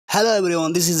Hello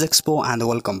everyone, this is Expo and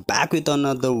welcome back with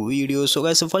another video. So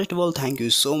guys, first of all, thank you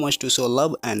so much to show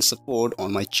love and support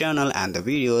on my channel and the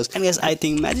videos. And guys, I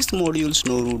think Magisk modules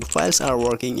no root files are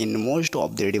working in most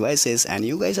of their devices, and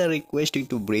you guys are requesting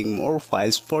to bring more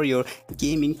files for your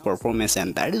gaming performance,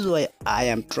 and that is why I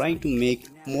am trying to make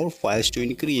more files to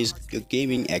increase your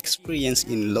gaming experience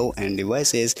in low-end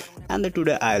devices. And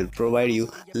today I'll provide you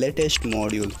latest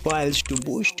module files to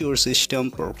boost your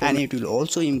system performance, and it will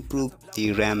also improve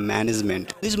the RAM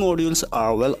management. These modules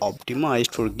are well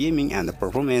optimized for gaming and the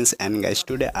performance. And guys,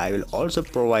 today I will also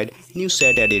provide new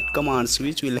set edit commands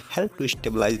which will help to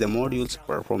stabilize the module's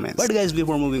performance. But guys,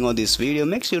 before moving on this video,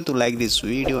 make sure to like this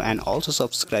video and also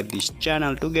subscribe this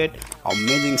channel to get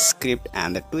amazing script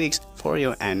and the tweaks for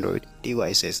your Android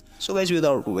devices. So guys,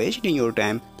 without wasting your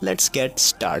time, let's get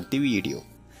start the video.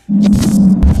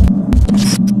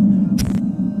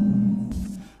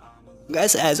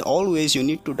 Guys, as always, you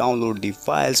need to download the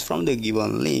files from the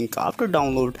given link. After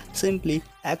download, simply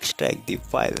extract the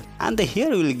file, and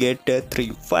here you will get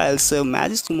three files: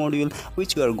 Magisk module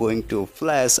which we are going to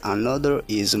flash, another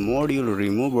is module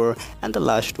remover, and the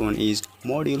last one is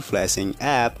module flashing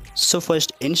app. So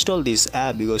first install this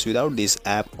app, because without this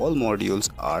app all modules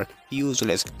are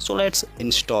useless. So let's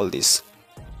install this.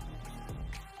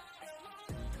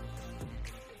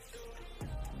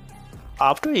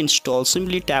 After install,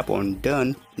 simply tap on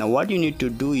done. Now what you need to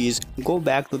do is go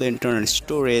back to the internal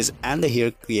storage and here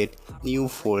create new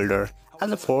folder,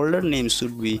 and the folder name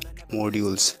should be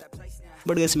modules.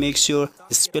 But guys, make sure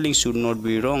the spelling should not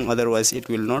be wrong, otherwise it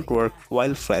will not work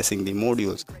while flashing the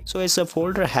modules. So as a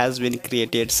folder has been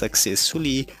created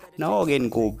successfully, now again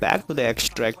go back to the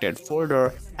extracted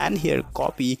folder and here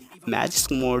copy Magisk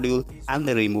module and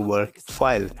the remover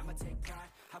file.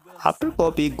 After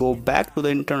copy, go back to the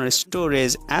internal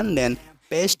storage and then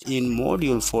paste in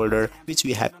module folder which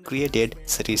we have created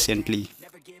recently.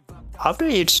 After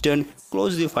it's done,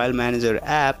 close the file manager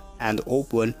app and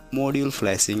open module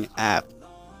flashing app.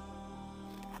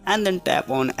 And then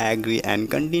tap on agree and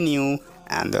continue,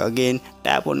 and again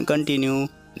tap on continue.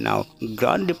 Now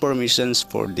grant the permissions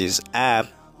for this app.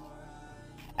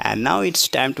 And now it's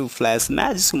time to flash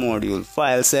Magisk module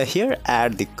files. Here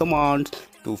add the command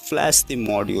to flash the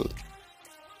module,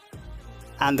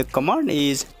 and the command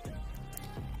is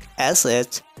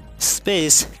sh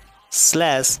space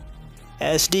slash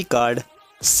sd card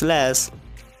slash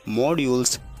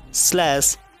modules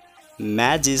slash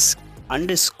magisk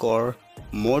underscore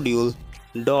module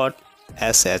dot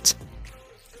sh.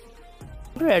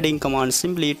 After adding command,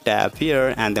 simply tap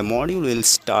here and the module will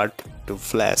start to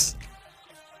flash.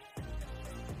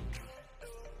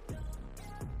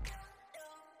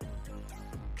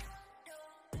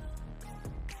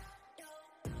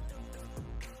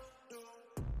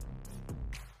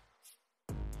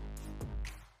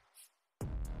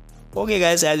 Okay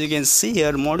guys, as you can see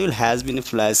here, module has been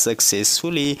flashed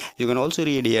successfully. You can also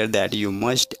read here that you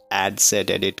must add set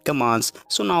edit commands.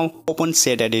 So now open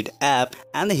set edit app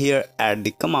and here add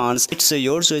the commands. It's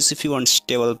your choice. If you want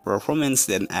stable performance,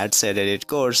 then add set edit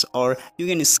codes, or you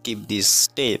can skip this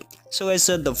step. So guys,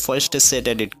 the first set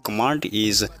edit command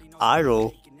is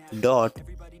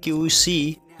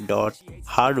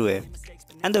ro.qc.hardware,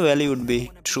 and the value would be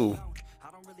true.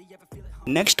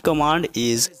 Next command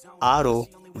is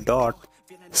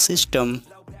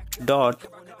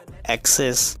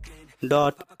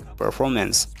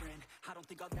ro.system.access.performance,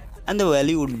 and the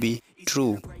value would be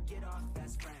true.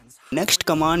 Next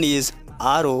command is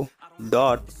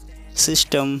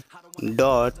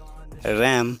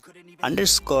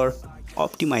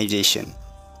ro.system.ram_optimization,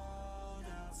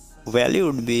 value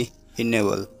would be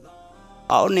enable.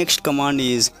 Our next command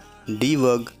is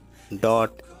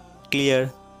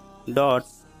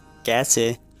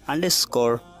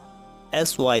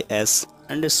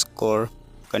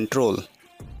debug.clear.cache_sys_control,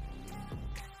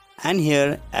 and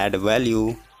here add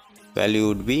value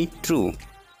would be true.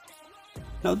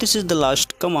 Now this is the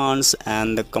last commands,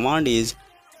 and the command is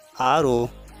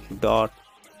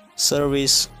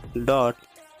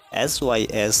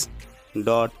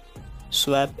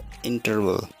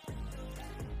ro.service.sys.swap_interval,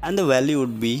 and the value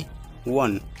would be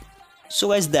 1. So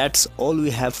guys, that's all.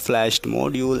 We have flashed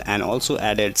module and also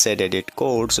added set edit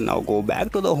codes. Now go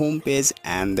back to the home page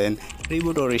and then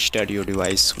reboot or restart your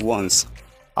device once.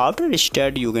 After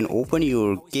restart, you can open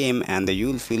your game and you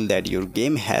will feel that your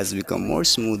game has become more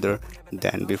smoother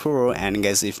than before. And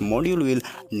guys, if module will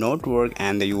not work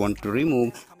and you want to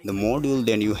remove the module,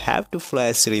 then you have to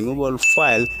flash removal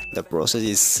file. The process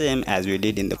is same as we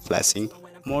did in the flashing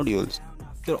modules.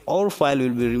 Your all file will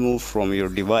be removed from your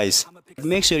device.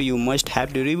 Make sure you must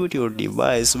have to reboot your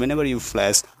device whenever you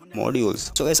flash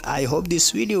modules. So guys, I hope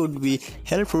this video would be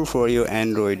helpful for your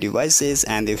Android devices,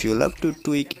 and if you love to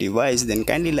tweak device, then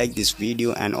kindly like this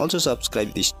video and also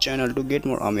subscribe this channel to get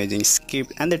more amazing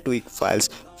script and the tweak files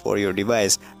for your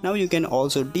device. Now you can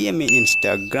also DM me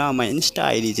Instagram. My Insta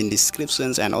ID is in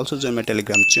descriptions, and also join my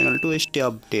Telegram channel to stay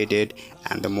updated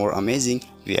and the more amazing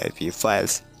VIP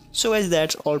files. So guys,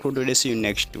 that's all for today. See you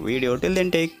next video. Till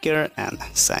then, take care and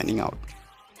signing out.